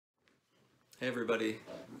Hey everybody,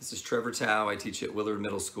 this is Trevor Tao. I teach at Willard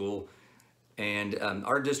Middle School, and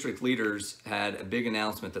our district leaders had a big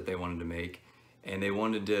announcement that they wanted to make, and they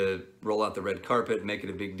wanted to roll out the red carpet, make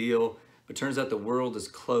it a big deal, but turns out the world is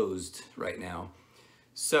closed right now.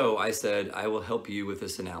 So I said, I will help you with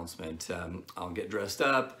this announcement. I'll get dressed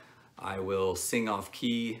up, I will sing off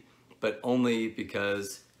key, but only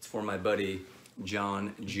because it's for my buddy,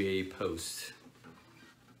 John J. Post.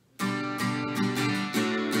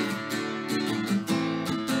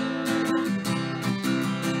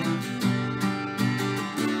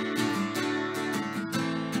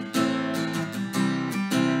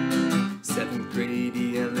 Seventh grade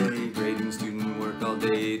ELA, grading student work all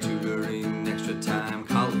day, tutoring extra time,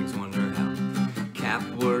 colleagues wonder how. Cap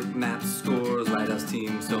work, maps, scores, lighthouse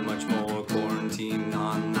team, so much more. Quarantine,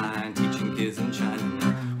 online, teaching kids in China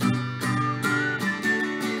now.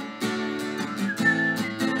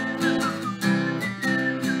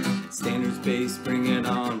 Standards based, bring it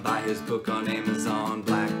on, buy his book on Amazon.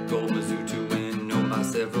 Black, gold, Mizzou to win, known by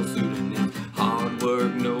several pseudonyms. Hard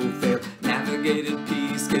work, no fail, navigated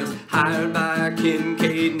P scales. Hired by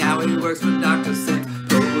Kincaid, now he works for Dr. Sims.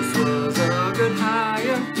 Post was a good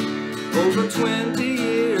hire, over 20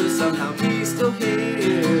 years, somehow he's still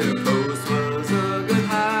here. Post was a good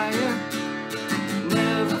hire,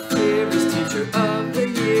 never fearless teacher of the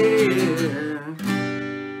year.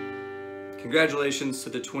 Congratulations to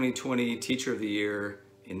the 2020 Teacher of the Year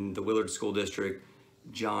in the Willard School District,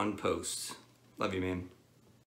 John Post. Love you, man.